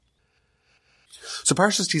So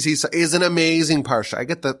Parsha Sisa is an amazing Parsha. I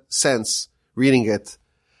get the sense, reading it,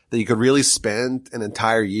 that you could really spend an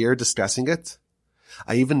entire year discussing it.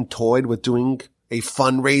 I even toyed with doing a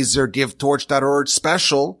fundraiser, givetorch.org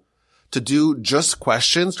special to do just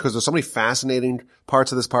questions, because there's so many fascinating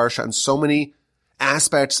parts of this Parsha and so many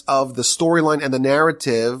aspects of the storyline and the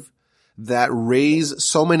narrative that raise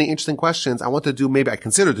so many interesting questions. I want to do, maybe I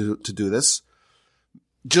consider to do this,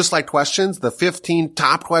 just like questions, the 15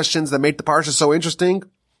 top questions that make the Parsha so interesting.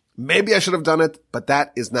 Maybe I should have done it, but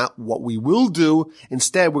that is not what we will do.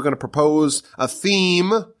 Instead, we're going to propose a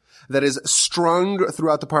theme that is strung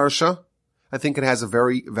throughout the Parsha. I think it has a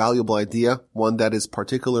very valuable idea, one that is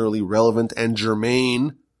particularly relevant and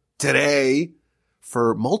germane today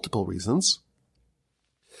for multiple reasons.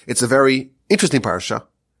 It's a very interesting Parsha,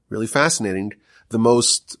 really fascinating. The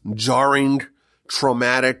most jarring,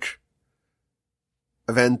 traumatic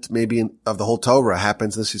event maybe of the whole Torah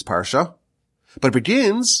happens in this year's Parsha. But it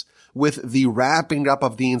begins with the wrapping up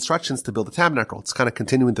of the instructions to build the tabernacle. It's kind of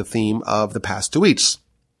continuing the theme of the past 2 weeks.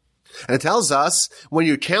 And it tells us when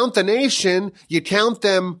you count the nation, you count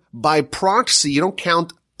them by proxy. You don't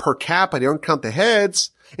count per capita. You don't count the heads.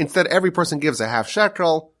 Instead, every person gives a half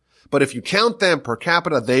shekel. But if you count them per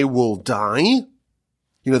capita, they will die.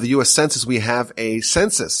 You know, the U.S. Census, we have a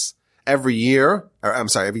census every year,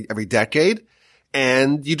 every decade,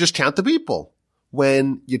 and you just count the people.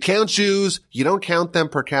 When you count Jews, you don't count them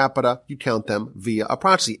per capita, you count them via a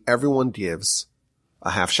proxy. Everyone gives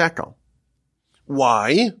a half shekel.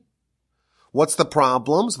 Why? What's the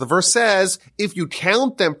problem? So the verse says, if you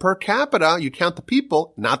count them per capita, you count the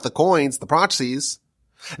people, not the coins, the proxies,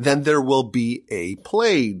 then there will be a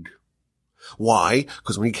plague. Why?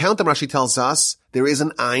 Because when you count them, Rashi tells us, there is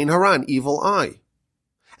an ayin hara, an evil eye.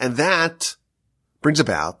 And that brings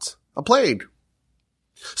about a plague.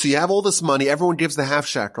 So you have all this money, everyone gives the half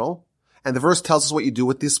shekel, and the verse tells us what you do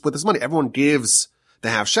with this money. Everyone gives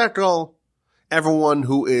the half shekel, everyone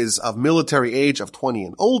who is of military age of 20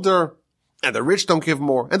 and older, and the rich don't give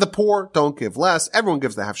more, and the poor don't give less. Everyone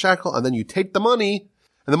gives the half shekel, and then you take the money,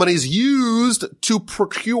 and the money is used to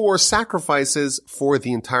procure sacrifices for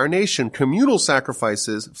the entire nation, communal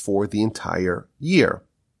sacrifices for the entire year.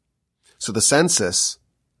 So the census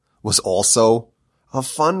was also a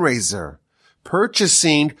fundraiser,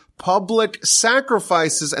 purchasing public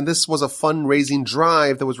sacrifices, and this was a fundraising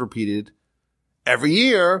drive that was repeated every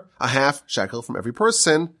year, a half shekel from every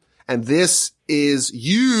person, and this is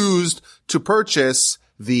used to purchase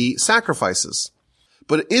the sacrifices.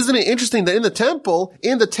 But isn't it interesting that in the temple,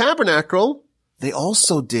 in the tabernacle, they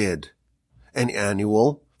also did an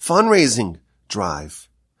annual fundraising drive,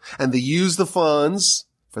 and they used the funds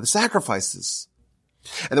for the sacrifices.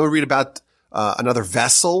 And then we read about another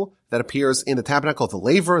vessel that appears in the tabernacle, the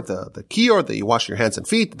laver, the kior that you wash your hands and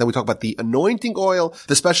feet. Then we talk about the anointing oil,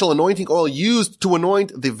 the special anointing oil used to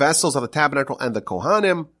anoint the vessels of the tabernacle and the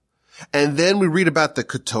kohanim. And then we read about the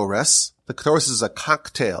ketores. The ketores is a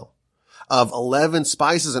cocktail of 11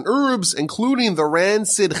 spices and herbs, including the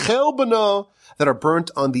rancid chelbana that are burnt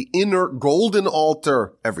on the inner golden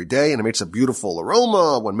altar every day. And it makes a beautiful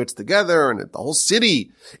aroma when mixed together, and the whole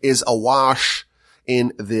city is awash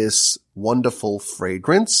in this wonderful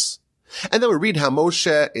fragrance. And then we read how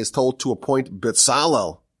Moshe is told to appoint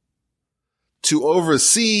Bezalel to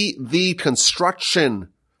oversee the construction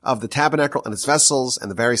of the tabernacle and its vessels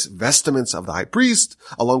and the various vestments of the high priest,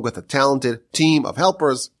 along with a talented team of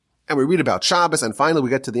helpers. And we read about Shabbos, and finally we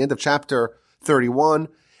get to the end of chapter 31,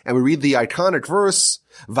 and we read the iconic verse,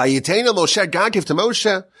 Vayitena Moshe, God gave to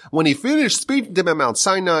Moshe, when he finished speaking to him at Mount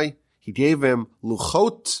Sinai, he gave him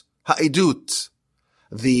Luchot Ha'edut,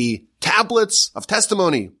 the tablets of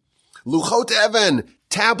testimony, Luchot Even,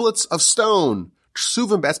 tablets of stone,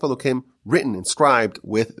 Ksuvim Be'etzbah, written, inscribed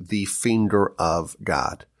with the finger of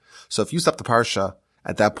God. So if you stop the Parsha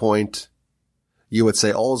at that point, you would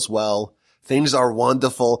say, all is well. Things are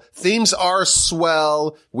wonderful. Things are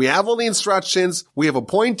swell. We have all the instructions. We have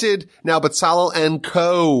appointed now Bezalel and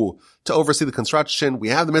co. to oversee the construction. We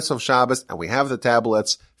have the mitzvah of Shabbos and we have the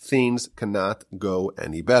tablets. Things cannot go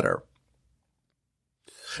any better.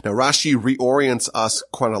 Now Rashi reorients us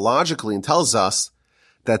chronologically and tells us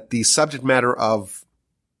that the subject matter of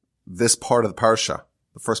this part of the Parsha,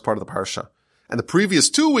 the first part of the Parsha, and the previous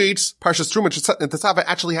 2 weeks, Parshas Truma and Tetzaveh,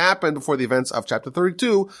 actually happened before the events of chapter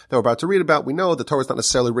 32 that we're about to read about. We know the Torah is not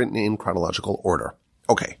necessarily written in chronological order.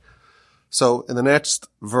 Okay. So in the next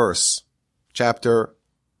verse, chapter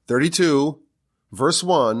 32, verse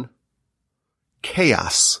 1,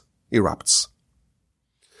 chaos erupts.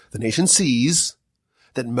 The nation sees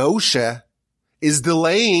that Moshe is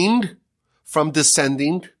delaying from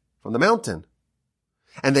descending from the mountain.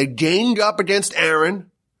 and they gang up against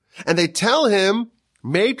Aaron, and they tell him,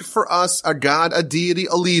 make for us a god, a deity,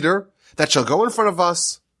 a leader that shall go in front of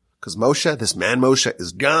us, because Moshe, this man Moshe,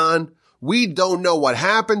 is gone. We don't know what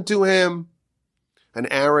happened to him. And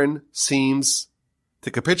Aaron seems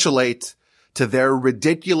to capitulate to their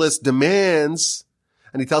ridiculous demands.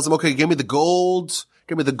 And he tells them, okay, give me the gold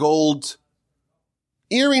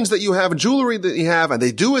earrings that you have and jewelry that you have. And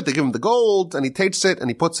they do it. They give him the gold, and he takes it and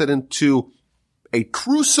he puts it into a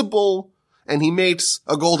crucible, and he makes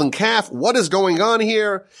a golden calf. What is going on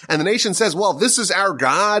here? And the nation says, well, this is our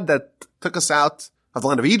God that took us out of the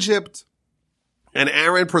land of Egypt. And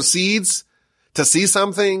Aaron proceeds to see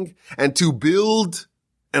something and to build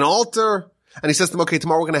an altar. And he says to them, okay,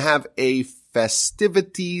 tomorrow we're going to have a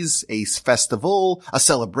festivities, a festival, a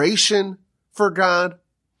celebration for God.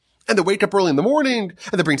 And they wake up early in the morning,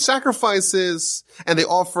 and they bring sacrifices, and they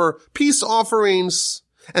offer peace offerings,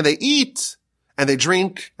 and they eat, and they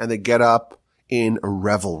drink, and they get up in a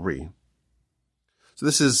revelry. So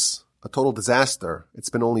this is a total disaster. It's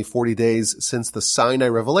been only 40 days since the Sinai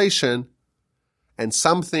revelation, and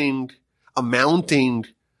something amounting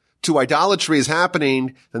to idolatry is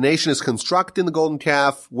happening. The nation is constructing the golden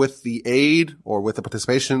calf with the aid or with the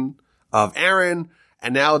participation of Aaron,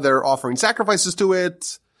 and now they're offering sacrifices to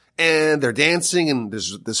it, and they're dancing, and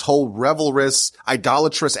there's this whole revelrous,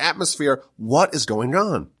 idolatrous atmosphere. What is going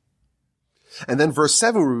on? And then verse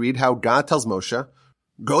 7, we read how God tells Moshe,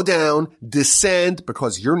 go down, descend,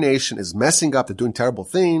 because your nation is messing up. They're doing terrible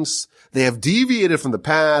things. They have deviated from the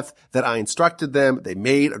path that I instructed them. They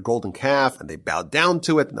made a golden calf, and they bowed down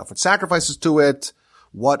to it and offered sacrifices to it.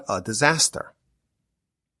 What a disaster.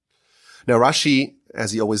 Now Rashi,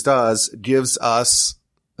 as he always does, gives us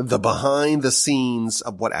the behind the scenes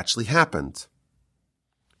of what actually happened.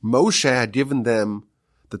 Moshe had given them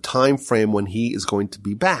the time frame when he is going to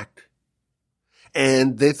be back.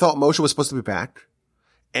 And they thought Moshe was supposed to be back.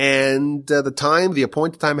 And the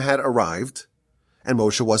appointed time had arrived, and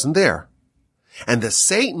Moshe wasn't there. And the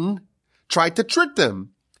Satan tried to trick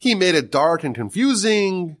them. He made it dark and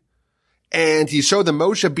confusing, and he showed them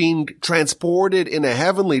Moshe being transported in a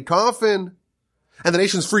heavenly coffin. And the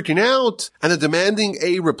nation's freaking out, and they're demanding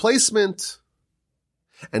a replacement.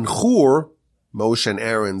 And Hur, Moshe and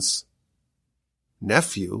Aaron's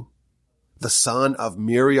nephew, the son of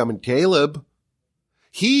Miriam and Caleb,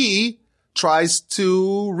 he tries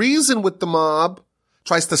to reason with the mob,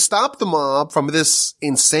 tries to stop the mob from this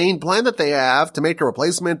insane plan that they have to make a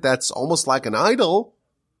replacement that's almost like an idol.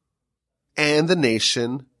 And the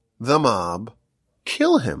nation, the mob,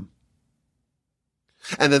 kill him.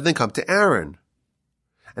 And then they come to Aaron.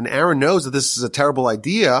 And Aaron knows that this is a terrible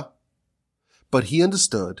idea, but he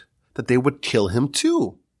understood that they would kill him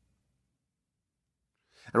too.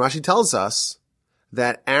 And Rashi tells us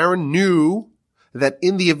that Aaron knew that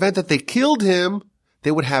in the event that they killed him,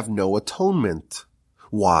 they would have no atonement.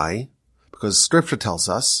 Why? Because Scripture tells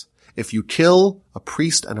us, if you kill a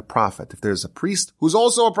priest and a prophet, if there's a priest who's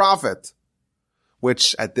also a prophet,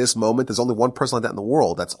 which at this moment, there's only one person like that in the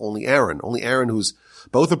world, that's only Aaron who's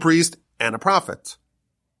both a priest and a prophet.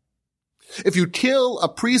 If you kill a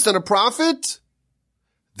priest and a prophet,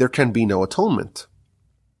 there can be no atonement.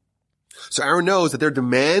 So Aaron knows that they're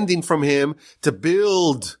demanding from him to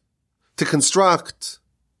build, to construct,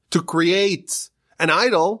 to create an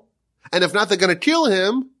idol. And if not, they're going to kill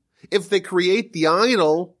him. If they create the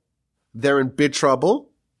idol, they're in big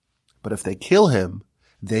trouble. But if they kill him,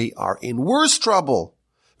 they are in worse trouble,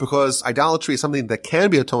 because idolatry is something that can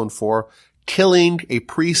be atoned for. Killing a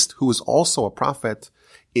priest who is also a prophet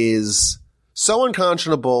is so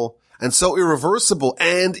unconscionable and so irreversible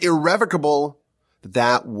and irrevocable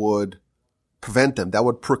that would prevent them, that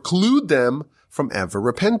would preclude them from ever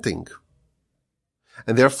repenting.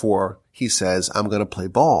 And therefore, he says, I'm going to play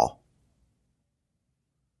ball.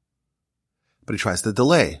 But he tries to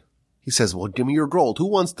delay. He says, well, give me your gold. Who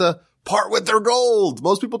wants to part with their gold?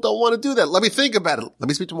 Most people don't want to do that. Let me think about it. Let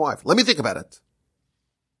me speak to my wife. Let me think about it.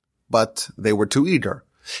 But they were too eager.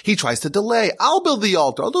 He tries to delay. I'll build the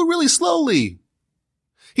altar. I'll do it really slowly.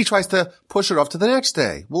 He tries to push it off to the next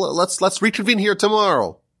day. Well, let's reconvene here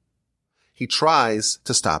tomorrow. He tries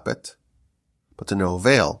to stop it, but to no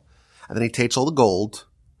avail. And then he takes all the gold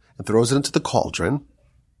and throws it into the cauldron.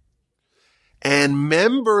 And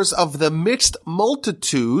members of the mixed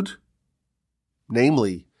multitude,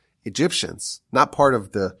 namely Egyptians, not part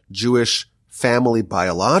of the Jewish family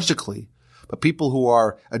biologically, but people who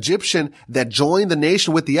are Egyptian that joined the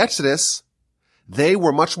nation with the Exodus, they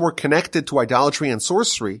were much more connected to idolatry and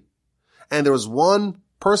sorcery. And there was one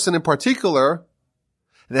person in particular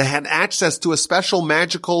that had access to a special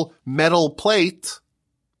magical metal plate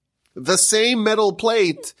the same metal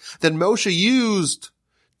plate that Moshe used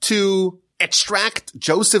to extract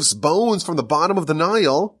Joseph's bones from the bottom of the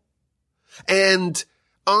Nile. And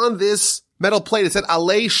on this metal plate, it said,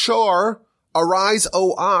 Alei Shor, arise,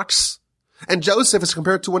 O ox. And Joseph is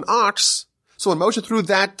compared to an ox. So when Moshe threw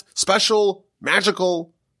that special,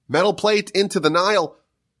 magical metal plate into the Nile,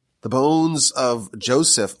 the bones of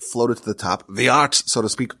Joseph floated to the top. The ox, so to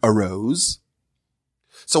speak, arose.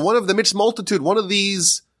 So one of the mixed multitude, one of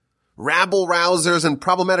these rabble-rousers and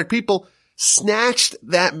problematic people, snatched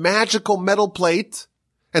that magical metal plate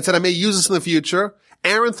and said, I may use this in the future.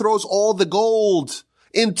 Aaron throws all the gold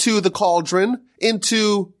into the cauldron,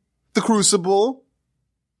 into the crucible.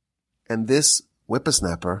 And this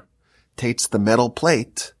whippersnapper takes the metal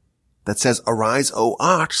plate that says, arise, O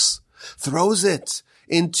ox, throws it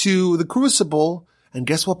into the crucible, and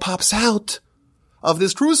guess what pops out of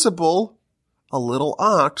this crucible? A little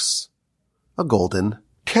ox, a golden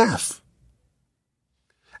calf.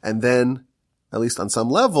 And then, at least on some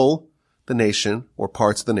level, the nation, or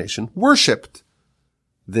parts of the nation, worshipped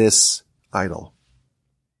this idol.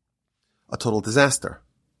 A total disaster.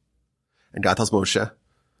 And God tells Moshe,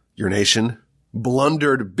 your nation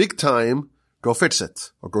blundered big time, go fix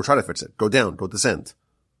it, or go try to fix it, go down, go descend.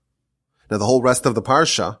 Now the whole rest of the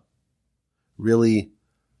Parsha, really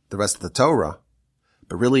the rest of the Torah,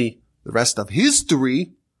 but really the rest of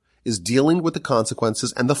history is dealing with the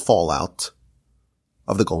consequences and the fallout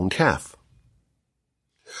of the golden calf.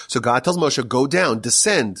 So God tells Moshe, go down,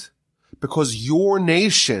 descend, because your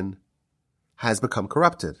nation has become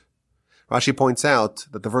corrupted. Rashi points out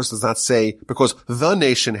that the verse does not say because the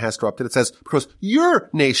nation has corrupted. It says because your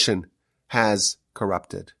nation has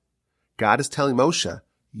corrupted. God is telling Moshe,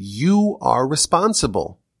 you are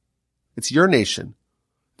responsible. It's your nation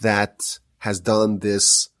that has done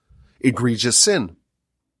this egregious sin.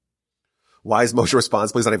 Why is Moshe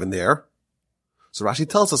responsible? He's not even there. So Rashi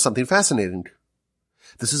tells us something fascinating.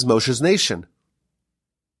 This is Moshe's nation.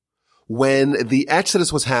 When the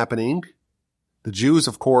Exodus was happening, the Jews,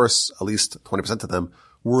 of course, at least 20% of them,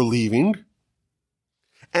 were leaving.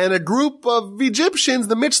 And a group of Egyptians,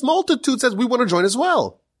 the mixed multitude, says, we want to join as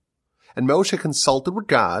well. And Moshe consulted with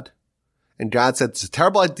God. And God said, it's a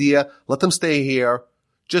terrible idea. Let them stay here.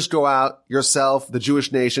 Just go out yourself, the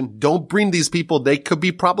Jewish nation. Don't bring these people. They could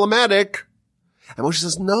be problematic. And Moshe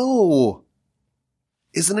says, no.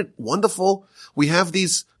 Isn't it wonderful? We have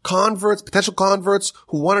these converts, potential converts,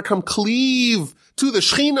 who want to come cleave to the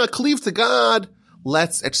Shekhinah, cleave to God.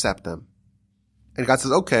 Let's accept them. And God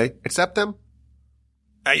says, okay, accept them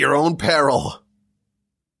at your own peril.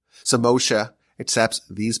 So Moshe accepts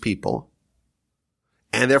these people.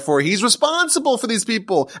 And therefore he's responsible for these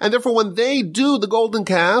people. And therefore when they do the golden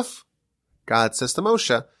calf, God says to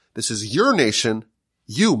Moshe, this is your nation.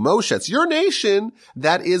 You, Moshe, it's your nation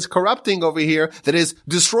that is corrupting over here, that is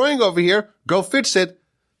destroying over here. Go fix it.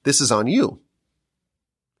 This is on you.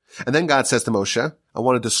 And then God says to Moshe, I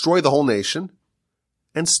want to destroy the whole nation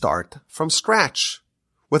and start from scratch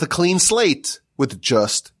with a clean slate, with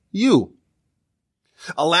just you.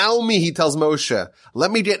 Allow me, he tells Moshe,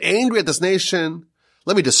 let me get angry at this nation.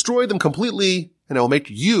 Let me destroy them completely, and I will make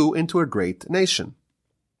you into a great nation.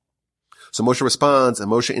 So Moshe responds,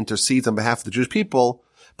 and Moshe intercedes on behalf of the Jewish people,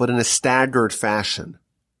 but in a staggered fashion.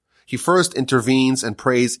 He first intervenes and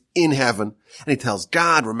prays in heaven, and he tells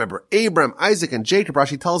God, remember Abraham, Isaac, and Jacob.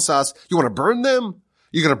 Rashi tells us, you want to burn them?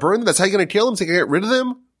 You're going to burn them? That's how you're going to kill them? So you can get rid of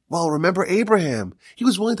them? Well, remember Abraham. He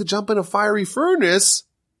was willing to jump in a fiery furnace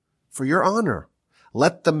for your honor.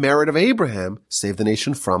 Let the merit of Abraham save the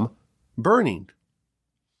nation from burning.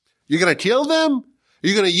 You're going to kill them?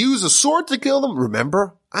 You're going to use a sword to kill them?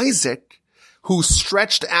 Remember Isaac, who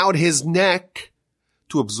stretched out his neck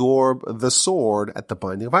to absorb the sword at the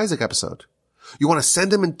Binding of Isaac episode. You want to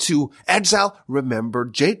send him into exile? Remember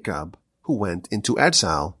Jacob, who went into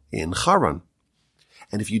exile in Haran.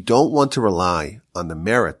 And if you don't want to rely on the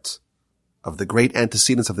merit of the great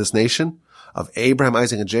antecedents of this nation, of Abraham,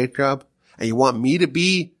 Isaac, and Jacob, and you want me to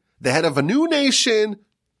be the head of a new nation,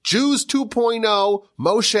 Jews 2.0,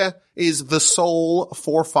 Moshe is the sole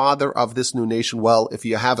forefather of this new nation. Well, if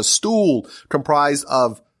you have a stool comprised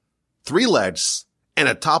of 3 legs and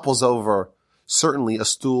it topples over, certainly a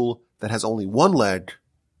stool that has only 1 leg,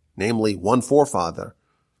 namely one forefather,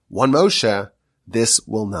 one Moshe, this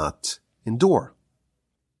will not endure.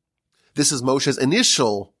 This is Moshe's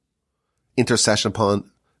initial intercession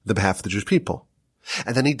upon the behalf of the Jewish people.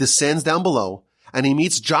 And then he descends down below and he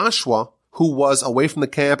meets Joshua, who was away from the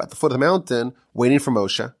camp at the foot of the mountain waiting for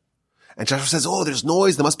Moshe. And Joshua says, oh, there's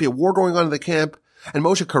noise. There must be a war going on in the camp. And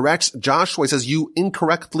Moshe corrects Joshua. He says, you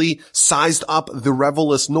incorrectly sized up the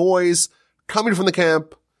revelous noise coming from the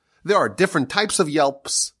camp. There are different types of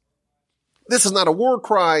yelps. This is not a war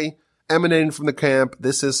cry emanating from the camp.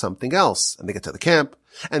 This is something else. And they get to the camp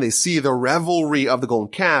and they see the revelry of the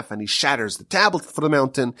golden calf, and he shatters the tablet for the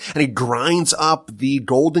mountain, and he grinds up the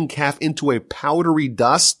golden calf into a powdery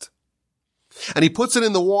dust, and he puts it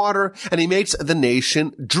in the water, and he makes the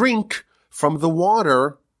nation drink from the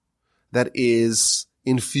water that is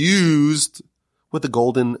infused with the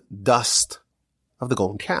golden dust of the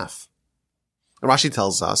golden calf. And Rashi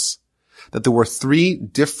tells us that there were 3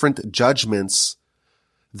 different judgments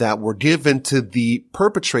that were given to the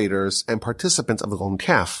perpetrators and participants of the golden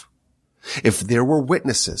calf. If there were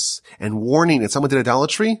witnesses and warning that someone did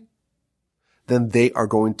idolatry, then they are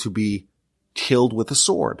going to be killed with a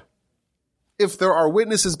sword. If there are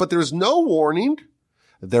witnesses but there is no warning,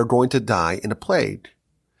 they're going to die in a plague.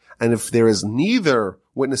 And if there is neither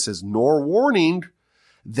witnesses nor warning,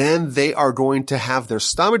 then they are going to have their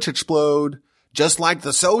stomachs explode, just like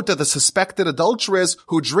the Sota, the suspected adulteress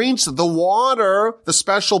who drinks the water, the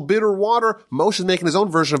special bitter water. Moshe is making his own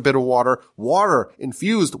version of bitter water, water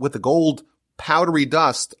infused with the gold powdery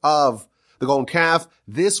dust of the golden calf.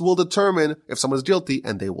 This will determine if someone is guilty,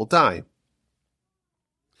 and they will die.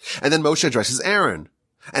 And then Moshe addresses Aaron,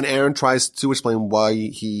 and Aaron tries to explain why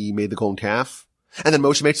he made the golden calf. And then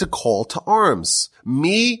Moshe makes a call to arms.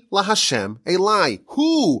 Mi la Hashem Elai.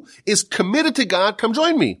 Who is committed to God? Come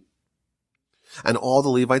join me. And all the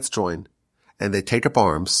Levites join, and they take up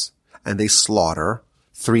arms, and they slaughter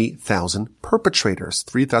 3,000 perpetrators,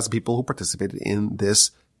 3,000 people who participated in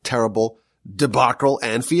this terrible debacle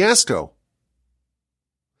and fiasco.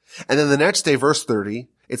 And then the next day, verse 30,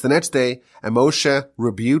 it's the next day, and Moshe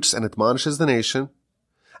rebukes and admonishes the nation,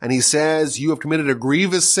 and he says, you have committed a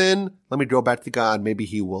grievous sin. Let me go back to God. Maybe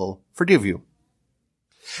he will forgive you.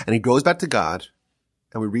 And he goes back to God,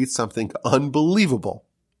 and we read something unbelievable.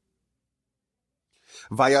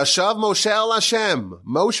 Vayashav Moshe el Hashem.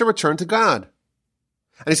 Moshe returned to God.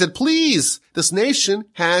 And he said, please, this nation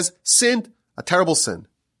has sinned a terrible sin.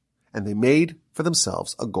 And they made for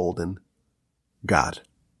themselves a golden god.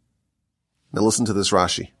 Now listen to this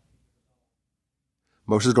Rashi.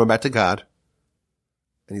 Moshe is going back to God,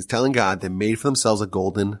 and he's telling God they made for themselves a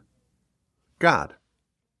golden god.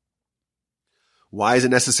 Why is it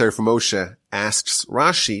necessary for Moshe, asks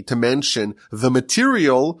Rashi, to mention the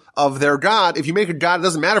material of their god? If you make a god, it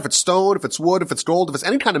doesn't matter if it's stone, if it's wood, if it's gold, if it's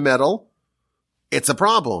any kind of metal. It's a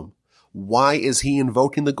problem. Why is he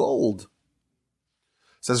invoking the gold?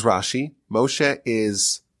 Says Rashi, Moshe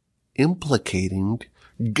is implicating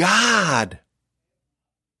God.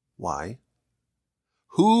 Why?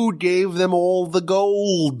 Who gave them all the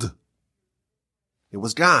gold? It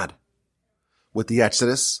was God. With the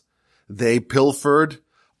Exodus, they pilfered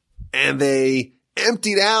and they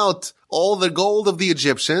emptied out all the gold of the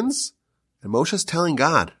Egyptians. And Moshe's telling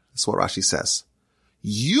God, that's what Rashi says,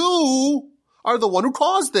 you are the one who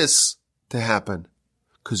caused this to happen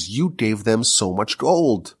because you gave them so much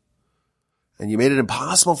gold. And you made it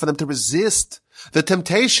impossible for them to resist the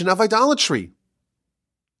temptation of idolatry.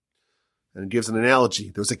 And it gives an analogy.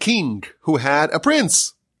 There was a king who had a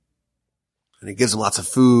prince. And he gives him lots of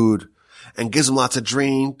food and gives him lots of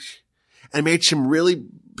drink and makes him really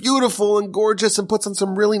beautiful and gorgeous and puts on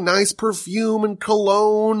some really nice perfume and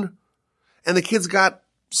cologne. And the kid's got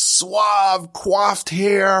suave, coiffed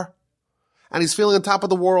hair. And he's feeling on top of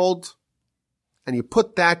the world. And you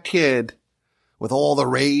put that kid with all the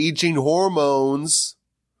raging hormones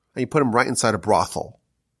and you put him right inside a brothel.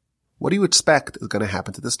 What do you expect is going to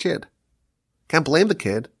happen to this kid? Can't blame the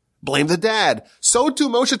kid. Blame the dad. So too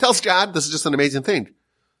Moshe tells God, this is just an amazing thing.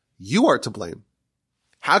 You are to blame.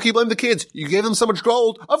 How can you blame the kids? You gave them so much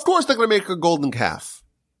gold. Of course they're going to make a golden calf.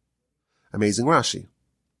 Amazing Rashi.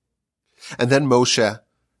 And then Moshe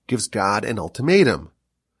gives God an ultimatum.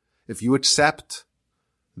 If you accept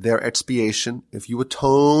their expiation, if you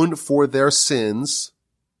atone for their sins,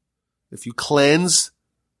 if you cleanse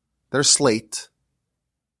their slate,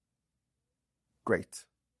 great.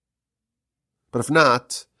 But if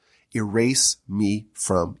not, erase me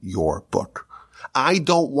from your book. I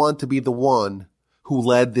don't want to be the one who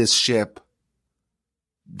led this ship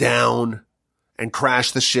down and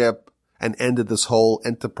crashed the ship and ended this whole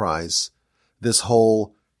enterprise, this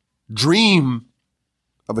whole dream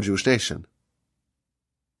of a Jewish nation.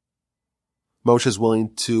 Moshe is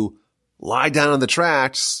willing to lie down on the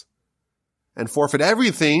tracks and forfeit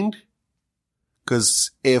everything,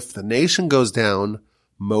 because if the nation goes down,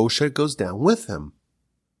 Moshe goes down with him.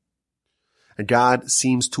 And God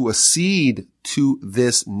seems to accede to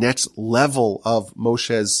this next level of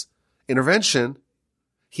Moshe's intervention.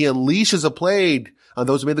 He unleashes a plague on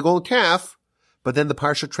those who made the golden calf But then the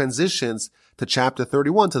Parsha transitions to chapter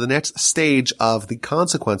 31, to the next stage of the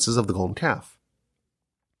consequences of the golden calf.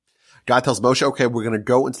 God tells Moshe, okay, we're going to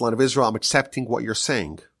go into the land of Israel. I'm accepting what you're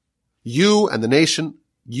saying. You and the nation,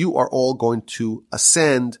 you are all going to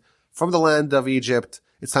ascend from the land of Egypt.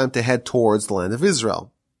 It's time to head towards the land of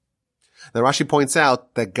Israel. Now Rashi points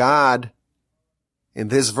out that God, in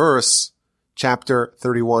this verse, chapter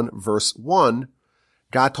 31, verse 1,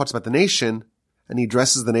 God talks about the nation, and he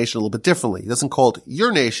addresses the nation a little bit differently. He doesn't call it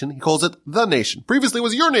your nation, he calls it the nation. Previously it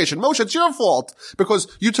was your nation. Moshe, it's your fault, because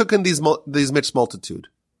you took in these mixed multitude.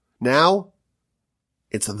 Now,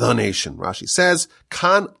 it's the nation. Rashi says,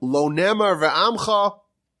 Kan lo nemar ve'amcha.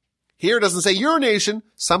 Here it doesn't say your nation.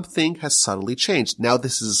 Something has subtly changed. Now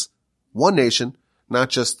this is one nation, not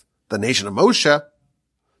just the nation of Moshe.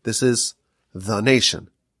 This is the nation.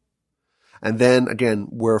 And then again,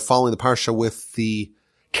 we're following the Parsha with the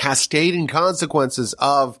cascading consequences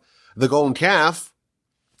of the golden calf.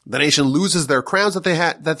 The nation loses their crowns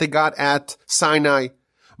that they got at Sinai.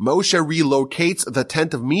 Moshe relocates the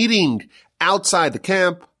tent of meeting outside the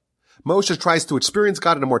camp. Moshe tries to experience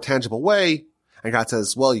God in a more tangible way. And God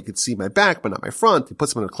says, well, you could see my back, but not my front. He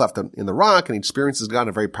puts him in a cleft in the rock, and he experiences God in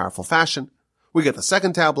a very powerful fashion. We get the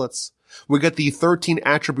second tablets. We get the 13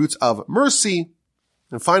 attributes of mercy.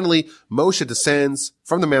 And finally, Moshe descends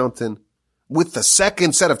from the mountain with the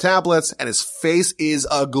second set of tablets, and his face is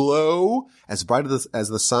aglow, as bright as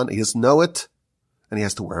the sun. He doesn't know it, and he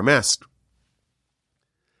has to wear a mask.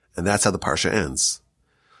 And that's how the Parsha ends.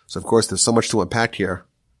 So of course, there's so much to unpack here.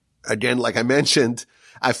 Again, like I mentioned,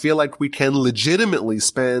 I feel like we can legitimately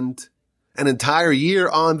spend an entire year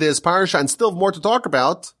on this Parsha and still have more to talk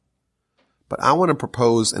about. But I want to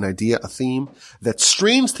propose an idea, a theme that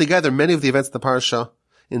streams together many of the events of the Parsha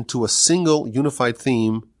into a single unified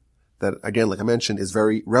theme that, again, like I mentioned, is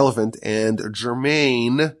very relevant and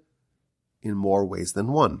germane in more ways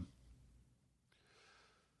than one.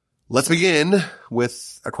 Let's begin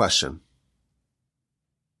with a question.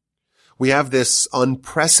 We have this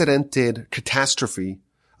unprecedented catastrophe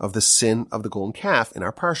of the sin of the golden calf in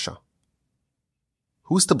our Parsha.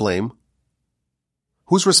 Who's to blame?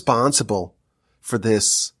 Who's responsible for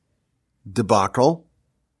this debacle?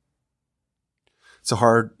 It's a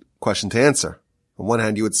hard question to answer. On one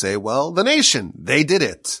hand, you would say, well, the nation, they did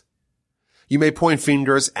it. You may point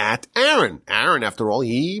fingers at Aaron. Aaron, after all,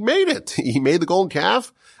 he made it. He made the golden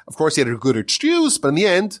calf. Of course, he had a good excuse, but in the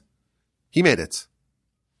end, he made it.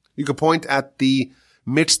 You could point at the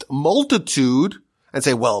mixed multitude and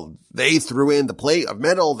say, well, they threw in the plate of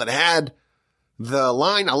metal that had the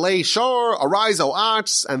line, Alei Shor, arise, O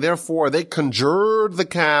ox, and therefore they conjured the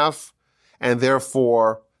calf, and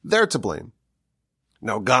therefore they're to blame.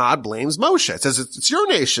 Now God blames Moshe. It says it's your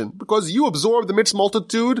nation because you absorbed the mixed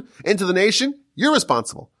multitude into the nation. You're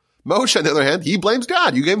responsible. Moshe, on the other hand, he blames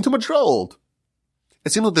God. You gave him too much gold.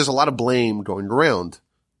 It seems like there's a lot of blame going around.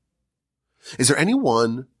 Is there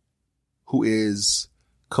anyone who is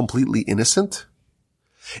completely innocent?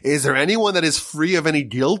 Is there anyone that is free of any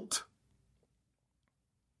guilt?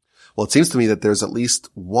 Well, it seems to me that there's at least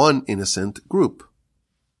one innocent group.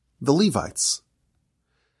 The Levites.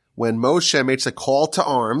 When Moshe makes a call to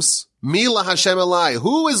arms, Mila Hashem Elai,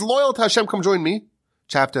 who is loyal to Hashem, come join me.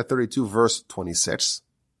 Chapter 32, verse 26.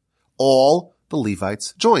 All the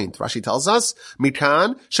Levites joined. Rashi tells us,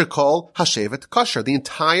 Mikan Shekol Hashevet Kosher. The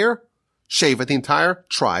entire Shevet, the entire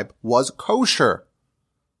tribe was kosher.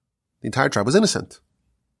 The entire tribe was innocent.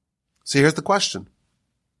 So here's the question.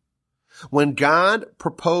 When God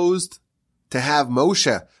proposed to have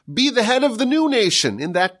Moshe be the head of the new nation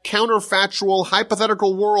in that counterfactual,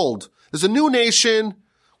 hypothetical world, there's a new nation.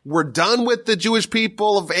 We're done with the Jewish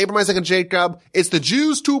people of Abraham, Isaac, and Jacob. It's the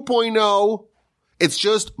Jews 2.0. It's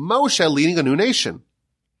just Moshe leading a new nation.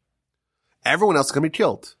 Everyone else is going to be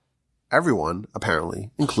killed. Everyone,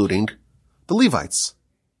 apparently, including the Levites.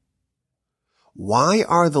 Why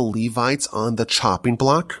are the Levites on the chopping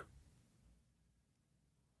block?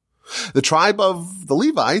 The tribe of the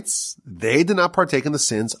Levites, they did not partake in the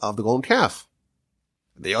sins of the golden calf.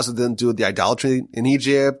 They also didn't do the idolatry in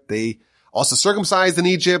Egypt. They also circumcised in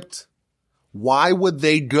Egypt. Why would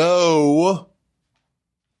they go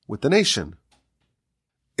with the nation?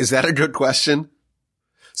 Is that a good question?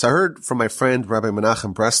 So I heard from my friend Rabbi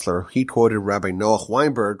Menachem Bressler. He quoted Rabbi Noach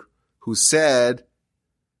Weinberg, who said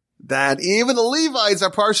that even the Levites are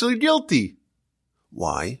partially guilty.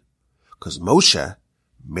 Why? Because Moshe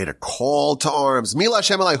made a call to arms. Mila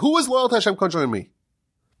Hashem Elai. Who is loyal to Hashem? Come join me.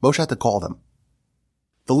 Moshe had to call them.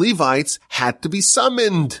 The Levites had to be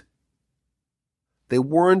summoned. They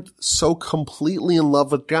weren't so completely in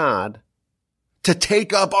love with God to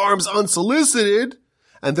take up arms unsolicited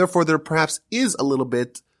and therefore there perhaps is a little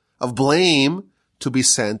bit of blame to be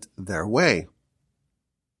sent their way.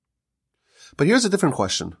 But here's a different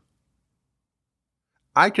question.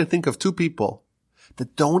 I can think of two people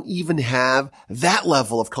that don't even have that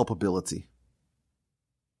level of culpability.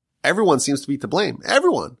 Everyone seems to be to blame.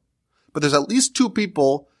 Everyone. But there's at least two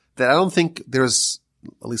people that I don't think there's,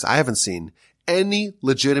 at least I haven't seen, any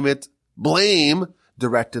legitimate blame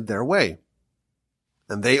directed their way.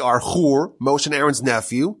 And they are Hur, Moshe and Aaron's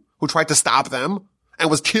nephew, who tried to stop them and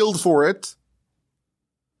was killed for it,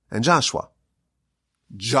 and Joshua.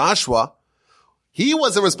 Joshua, he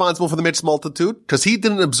wasn't responsible for the mixed multitude because he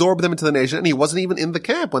didn't absorb them into the nation, and he wasn't even in the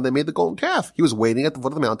camp when they made the golden calf. He was waiting at the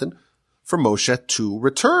foot of the mountain for Moshe to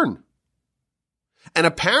return. And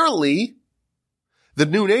apparently, the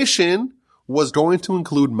new nation was going to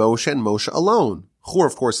include Moshe and Moshe alone. Hur,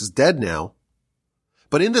 of course, is dead now.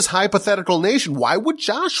 But in this hypothetical nation, why would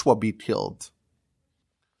Joshua be killed?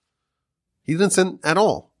 He didn't sin at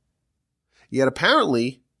all. Yet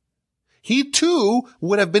apparently, he too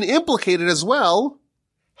would have been implicated as well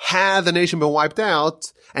had the nation been wiped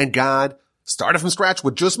out and God started from scratch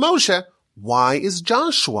with just Moshe. Why is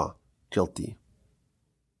Joshua guilty?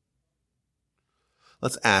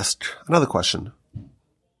 Let's ask another question.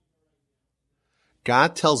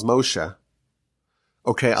 God tells Moshe,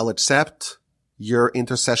 okay, I'll accept your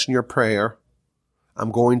intercession, your prayer.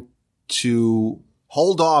 I'm going to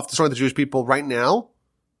hold off destroying the Jewish people right now,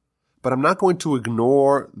 but I'm not going to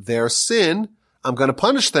ignore their sin. I'm going to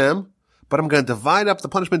punish them, but I'm going to divide up the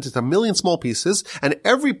punishment into a million small pieces, and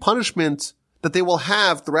every punishment that they will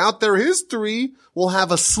have throughout their history will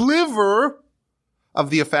have a sliver of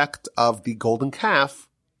the effect of the golden calf.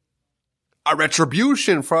 A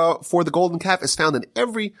retribution for the golden calf is found in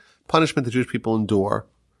every punishment the Jewish people endure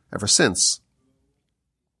ever since.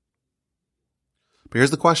 But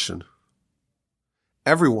here's the question.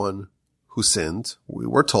 Everyone who sinned, we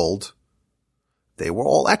were told, they were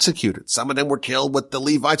all executed. Some of them were killed with the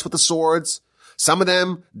Levites with the swords. Some of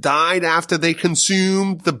them died after they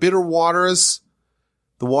consumed the bitter waters,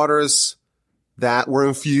 the waters that were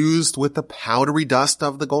infused with the powdery dust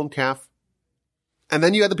of the golden calf. And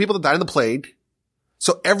then you had the people that died in the plague.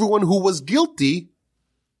 So everyone who was guilty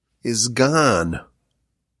is gone.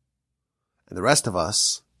 And the rest of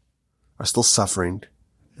us are still suffering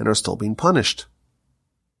and are still being punished.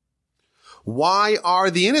 Why are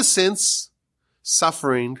the innocents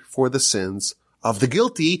suffering for the sins of the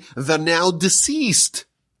guilty, the now deceased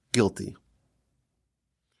guilty?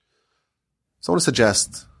 So I want to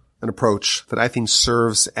suggest an approach that I think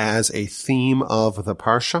serves as a theme of the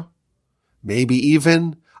Parsha, maybe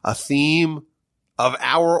even a theme of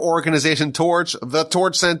our organization Torch, the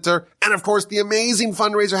Torch Center, and of course the amazing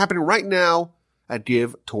fundraiser happening right now at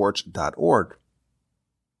givetorch.org.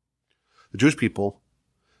 The Jewish people,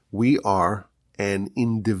 we are an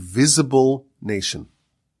indivisible nation.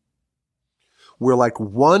 We're like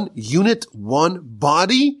one unit, one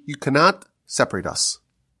body. You cannot separate us.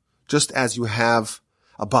 Just as you have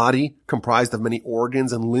a body comprised of many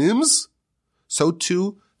organs and limbs, so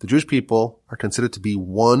too the Jewish people are considered to be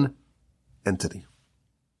one entity.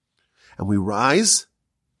 And we rise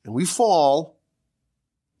and we fall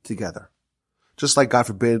together. Just like, God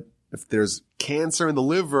forbid, if there's cancer in the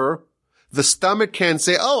liver, the stomach can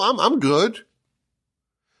say, oh, I'm good.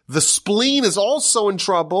 The spleen is also in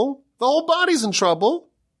trouble. The whole body's in trouble.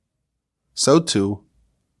 So too,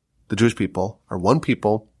 the Jewish people are one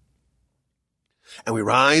people. And we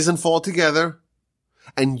rise and fall together.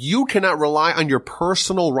 And you cannot rely on your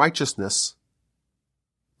personal righteousness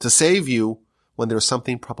to save you when there's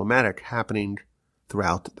something problematic happening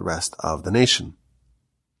throughout the rest of the nation.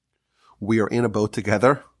 We are in a boat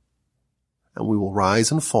together, and we will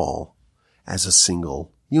rise and fall as a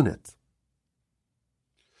single unit.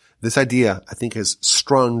 This idea, I think, is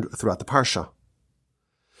strung throughout the Parsha.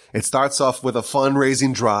 It starts off with a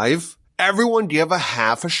fundraising drive. Everyone give a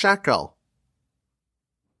half a shekel.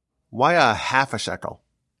 Why a half a shekel?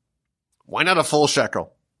 Why not a full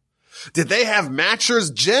shekel? Did they have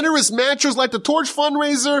matchers, generous matchers like the Torch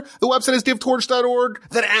fundraiser? The website is givetorch.org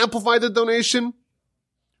that amplified the donation.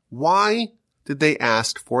 Why did they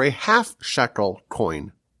ask for a half shekel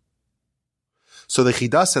coin? So the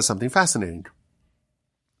Chidah says something fascinating.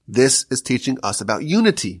 This is teaching us about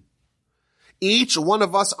unity. Each one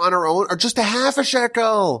of us on our own are just a half a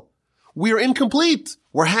shekel. We are incomplete.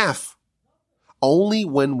 We're half. Only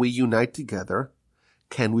when we unite together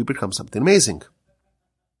can we become something amazing.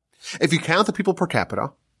 If you count the people per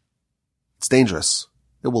capita, it's dangerous.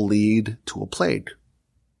 It will lead to a plague.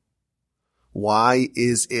 Why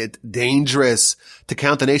is it dangerous to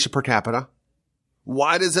count the nation per capita?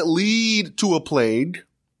 Why does it lead to a plague?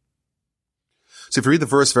 So if you read the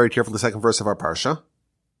verse very carefully, the second verse of our Parsha,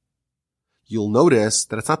 you'll notice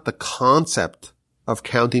that it's not the concept of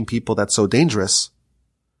counting people that's so dangerous,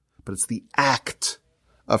 but it's the act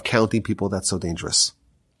of counting people that's so dangerous.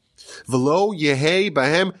 V'lo yehei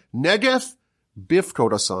bahem negef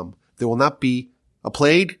bifkodasam. There will not be a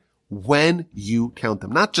plague when you count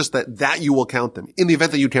them. Not just that you will count them, in the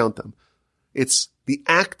event that you count them. It's the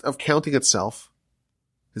act of counting itself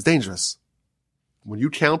is dangerous. When you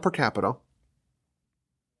count per capita,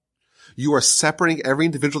 you are separating every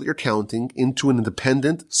individual that you're counting into an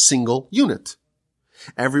independent single unit.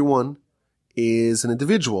 Everyone is an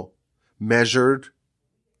individual, measured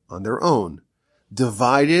on their own,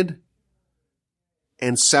 divided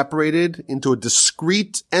and separated into a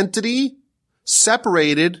discrete entity,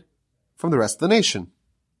 separated from the rest of the nation.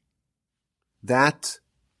 That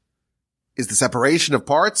is the separation of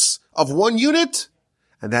parts of one unit,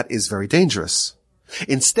 and that is very dangerous.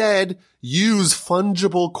 Instead, use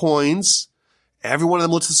fungible coins. Every one of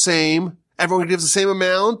them looks the same. Everyone gives the same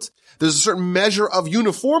amount. There's a certain measure of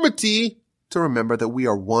uniformity to remember that we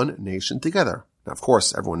are one nation together. Now, of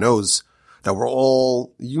course, everyone knows that we're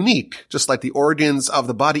all unique, just like the organs of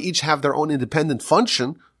the body each have their own independent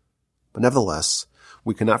function. But nevertheless,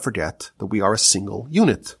 we cannot forget that we are a single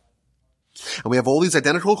unit. And we have all these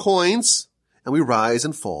identical coins, and we rise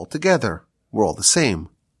and fall together. We're all the same.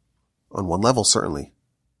 On one level, certainly.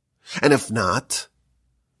 And if not,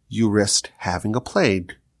 you risk having a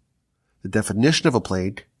plague. The definition of a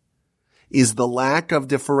plague is the lack of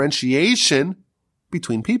differentiation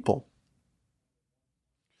between people.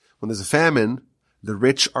 When there's a famine, the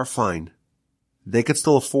rich are fine. They can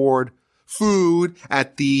still afford food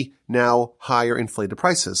at the now higher inflated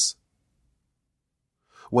prices.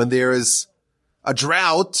 When there is a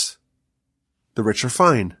drought, the rich are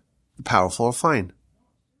fine. The powerful are fine.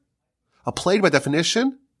 A plague, by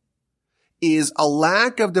definition, is a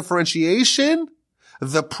lack of differentiation.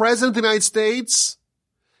 The President of the United States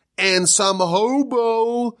and some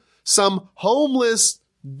hobo, some homeless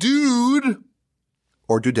dude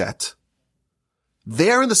or dudette,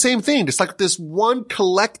 they're in the same thing. It's like this one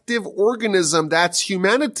collective organism that's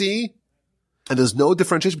humanity, and there's no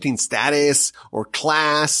differentiation between status or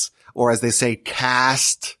class or, as they say,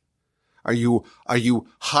 caste. Are you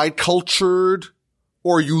high cultured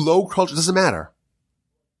or are you low cultured? It doesn't matter.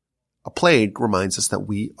 A plague reminds us that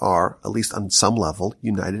we are, at least on some level,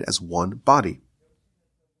 united as one body.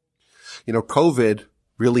 You know, COVID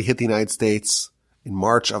really hit the United States in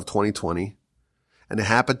March of 2020, and it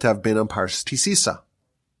happened to have been on Parsha Sisa.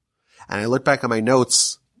 And I look back at my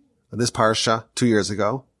notes on this Parsha 2 years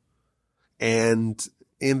ago, and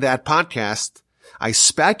in that podcast, I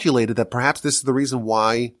speculated that perhaps this is the reason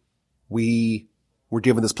why we were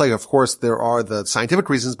given this plague. Of course, there are the scientific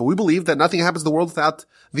reasons, but we believe that nothing happens in the world without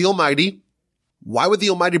the Almighty. Why would the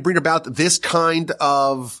Almighty bring about this kind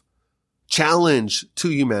of challenge to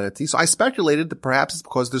humanity? So I speculated that perhaps it's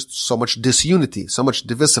because there's so much disunity, so much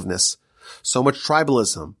divisiveness, so much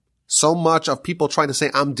tribalism, so much of people trying to say,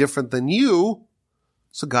 I'm different than you.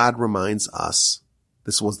 So God reminds us,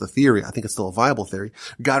 this was the theory, I think it's still a viable theory,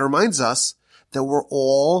 God reminds us that we're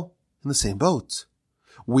all in the same boat.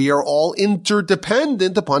 We are all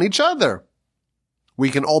interdependent upon each other.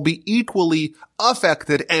 We can all be equally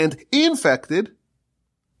affected and infected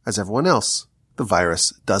as everyone else. The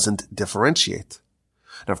virus doesn't differentiate.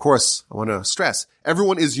 Now, of course, I want to stress,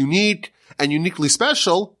 everyone is unique and uniquely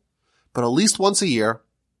special, but at least once a year,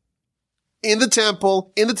 in the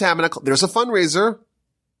temple, in the tabernacle, there's a fundraiser. And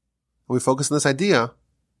we focus on this idea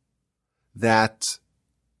that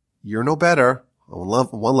you're no better. On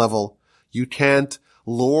one level, you can't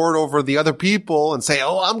lord over the other people and say,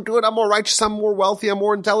 oh, I'm good, I'm more righteous, I'm more wealthy, I'm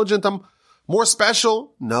more intelligent, I'm more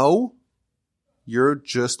special. No, you're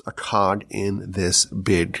just a cog in this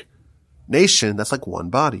big nation that's like one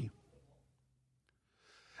body.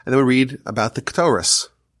 And then we read about the Ketores.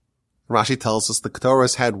 Rashi tells us the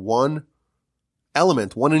Ketores had one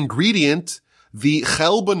element, one ingredient, the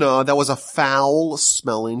chelbana, that was a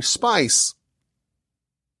foul-smelling spice.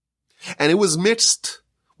 And it was mixed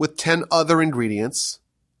with 10 other ingredients,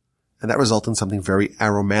 and that resulted in something very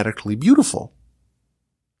aromatically beautiful.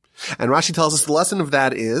 And Rashi tells us the lesson of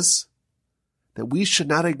that is that we should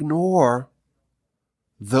not ignore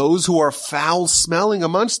those who are foul-smelling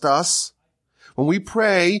amongst us. When we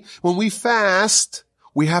pray, when we fast,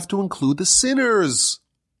 we have to include the sinners.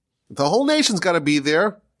 The whole nation's got to be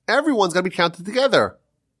there. Everyone's got to be counted together.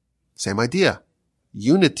 Same idea.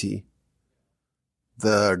 Unity.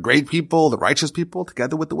 The great people, the righteous people,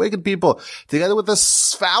 together with the wicked people, together with the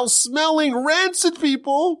foul-smelling, rancid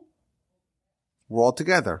people. We're all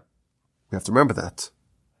together. We have to remember that.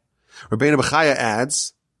 Rabbeinu Bechaya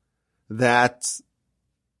adds that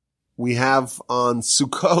we have on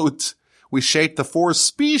Sukkot, we shape the 4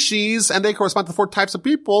 species and they correspond to 4 types of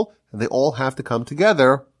people, and they all have to come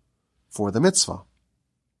together for the mitzvah.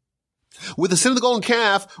 With the sin of the golden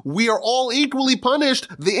calf, we are all equally punished,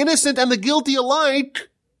 the innocent and the guilty alike.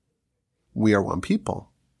 We are one people.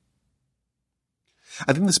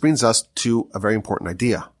 I think this brings us to a very important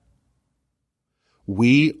idea.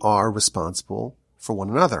 We are responsible for one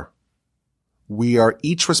another. We are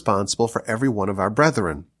each responsible for every one of our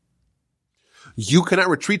brethren. You cannot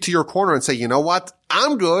retreat to your corner and say, you know what?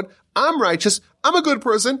 I'm good. I'm righteous. I'm a good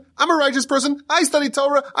person. I'm a righteous person. I study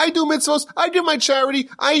Torah. I do mitzvos. I give my charity.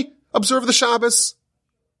 I observe the Shabbos.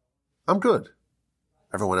 I'm good.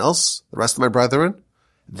 Everyone else, the rest of my brethren,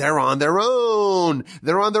 they're on their own.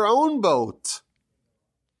 They're on their own boat.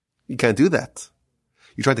 You can't do that.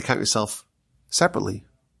 You try to count yourself separately.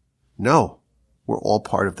 No, we're all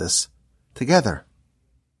part of this together.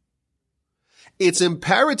 It's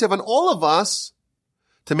imperative on all of us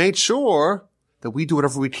to make sure that we do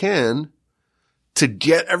whatever we can to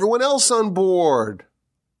get everyone else on board.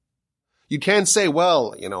 You can't say,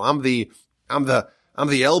 well, you know, I'm the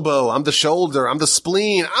elbow, I'm the shoulder, I'm the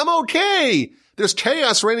spleen. I'm okay. There's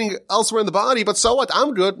chaos reigning elsewhere in the body, but so what?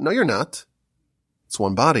 I'm good. No, you're not. It's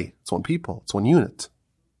one body. It's one people. It's one unit.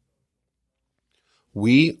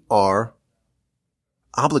 We are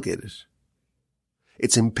obligated.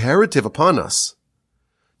 It's imperative upon us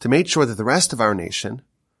to make sure that the rest of our nation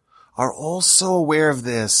are also aware of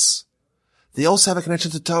this. They also have a connection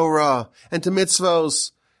to Torah and to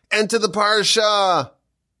mitzvos and to the Parsha.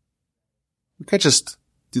 We can't just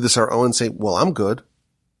do this our own and say, well, I'm good.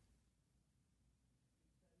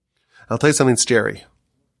 I'll tell you something scary.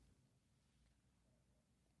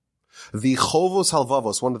 The Chovos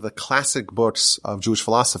Halvavos, one of the classic books of Jewish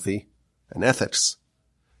philosophy and ethics,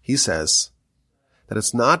 he says that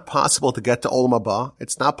it's not possible to get to Olam Haba.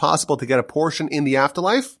 It's not possible to get a portion in the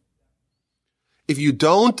afterlife if you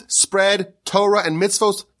don't spread Torah and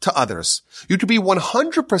mitzvos to others. You could be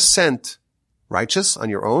 100% righteous on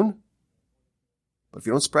your own, but if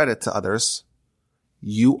you don't spread it to others,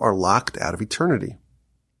 you are locked out of eternity.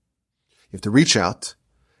 You have to reach out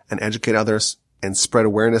and educate others and spread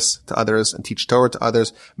awareness to others and teach Torah to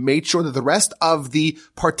others. Make sure that the rest of the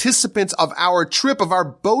participants of our trip, of our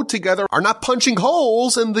boat together, are not punching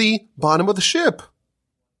holes in the bottom of the ship.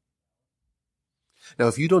 Now,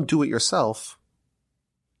 if you don't do it yourself,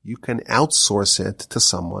 you can outsource it to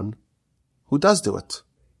someone who does do it.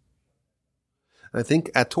 And I think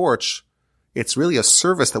at Torch, it's really a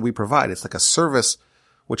service that we provide. It's like a service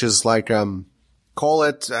which is like, call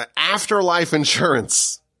it afterlife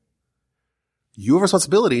insurance. You have a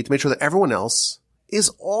responsibility to make sure that everyone else is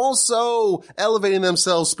also elevating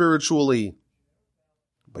themselves spiritually.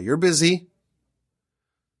 But you're busy,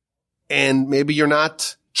 and maybe you're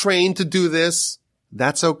not trained to do this.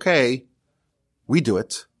 That's okay. We do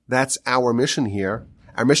it. That's our mission here.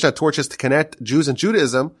 Our mission at Torch is to connect Jews and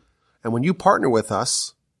Judaism. And when you partner with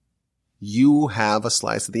us, you have a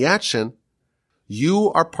slice of the action.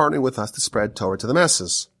 You are partnering with us to spread Torah to the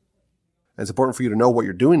masses. And it's important for you to know what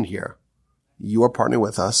you're doing here. You are partnering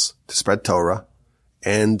with us to spread Torah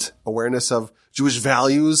and awareness of Jewish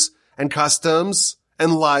values and customs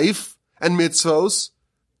and life and mitzvos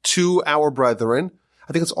to our brethren.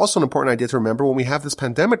 I think it's also an important idea to remember when we have this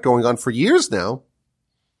pandemic going on for years now.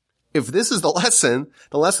 If this is the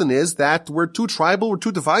lesson is that we're too tribal, we're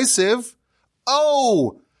too divisive.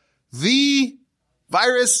 Oh, the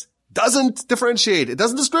virus doesn't differentiate. It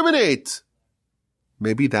doesn't discriminate.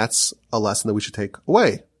 Maybe that's a lesson that we should take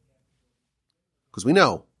away. Because we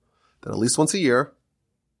know that at least once a year,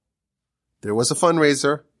 there was a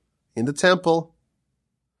fundraiser in the temple.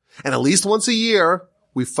 And at least once a year,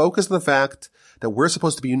 we focus on the fact that we're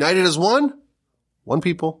supposed to be united as one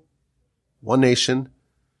people, one nation,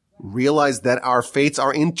 realize that our fates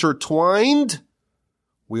are intertwined.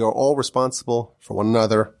 We are all responsible for one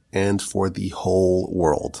another and for the whole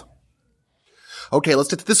world. Okay, let's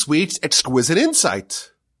get to this week's exquisite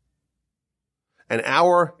insight. And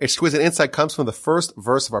our exquisite insight comes from the first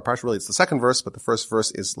verse of our Parsha. Really, it's the second verse, but the first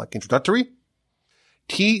verse is like introductory.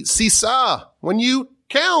 Ki Sisa, when you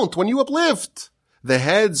count, when you uplift the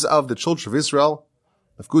heads of the children of Israel,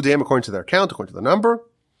 of Gudeim according to their count, according to the number,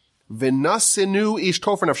 V'nasinu ish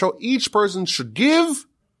tofer nafsho, each person should give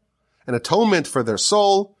an atonement for their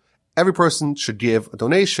soul. Every person should give a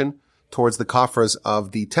donation towards the coffers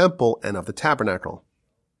of the temple and of the tabernacle.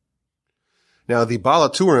 Now, the Baal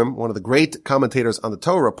HaTurim, one of the great commentators on the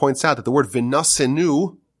Torah, points out that the word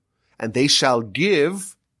v'nasenu, and they shall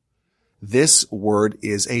give, this word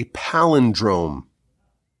is a palindrome.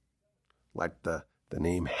 like the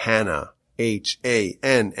name Hannah,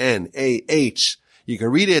 Hannah. You can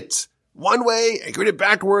read it one way, and you can read it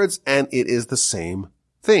backwards, and it is the same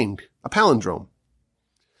thing. A palindrome.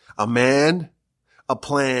 A man, a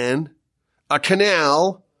plan, a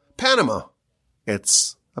canal, Panama.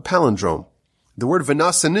 It's a palindrome. The word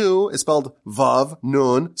Venasanu is spelled Vav,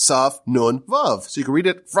 Nun, Saf, Nun, Vav. So you can read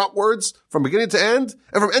it frontwards from beginning to end,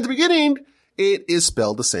 and from end to beginning, it is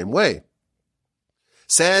spelled the same way.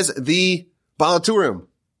 Says the Balaturim.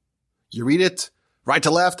 You read it right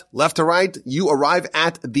to left to right, you arrive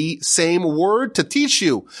at the same word to teach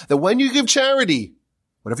you that when you give charity,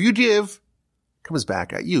 whatever you give comes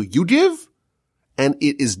back at you. You give, and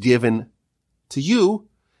it is given to you,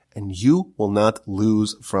 and you will not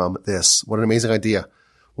lose from this. What an amazing idea.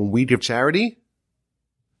 When we give charity,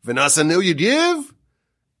 Venasanu, you give,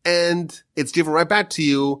 and it's given right back to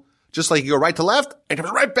you, just like you go right to left, and it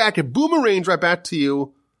comes right back, it boomerangs right back to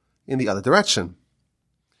you in the other direction.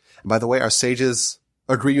 And by the way, our sages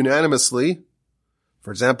agree unanimously.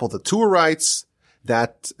 For example, the Torah writes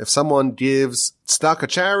that if someone gives tzedakah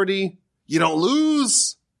charity, you don't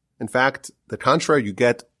lose. In fact, the contrary, you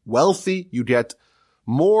get wealthy, you get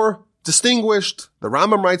more distinguished. The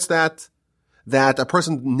Rambam writes that a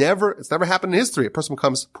person it's never happened in history. A person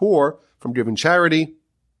becomes poor from giving charity.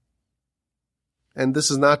 And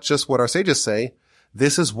this is not just what our sages say.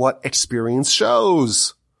 This is what experience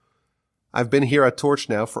shows. I've been here at Torch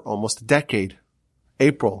now for almost a decade.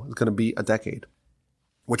 April is going to be a decade.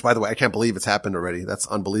 Which, by the way, I can't believe it's happened already. That's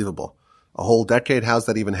unbelievable. A whole decade? How's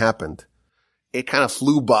that even happened? It kind of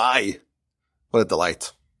flew by. What a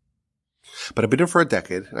delight. But I've been here for a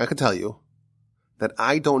decade, and I can tell you that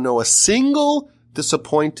I don't know a single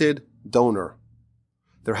disappointed donor.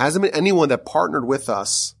 There hasn't been anyone that partnered with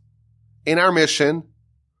us in our mission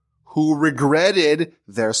who regretted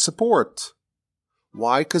their support.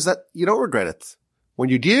 Why? Because you don't regret it. When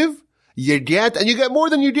you give, you get, and you get more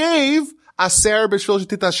than you gave. Aser b'shvil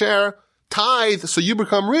shetitasher, tithe, so you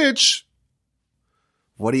become rich.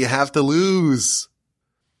 What do you have to lose?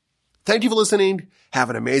 Thank you for listening. Have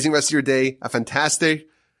an amazing rest of your day, a fantastic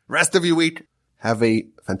rest of your week. Have a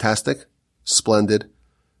fantastic, splendid,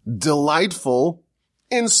 delightful,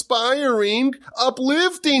 inspiring,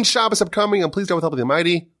 uplifting Shabbos upcoming, and please go with help of the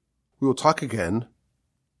Almighty. We will talk again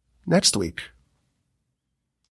next week.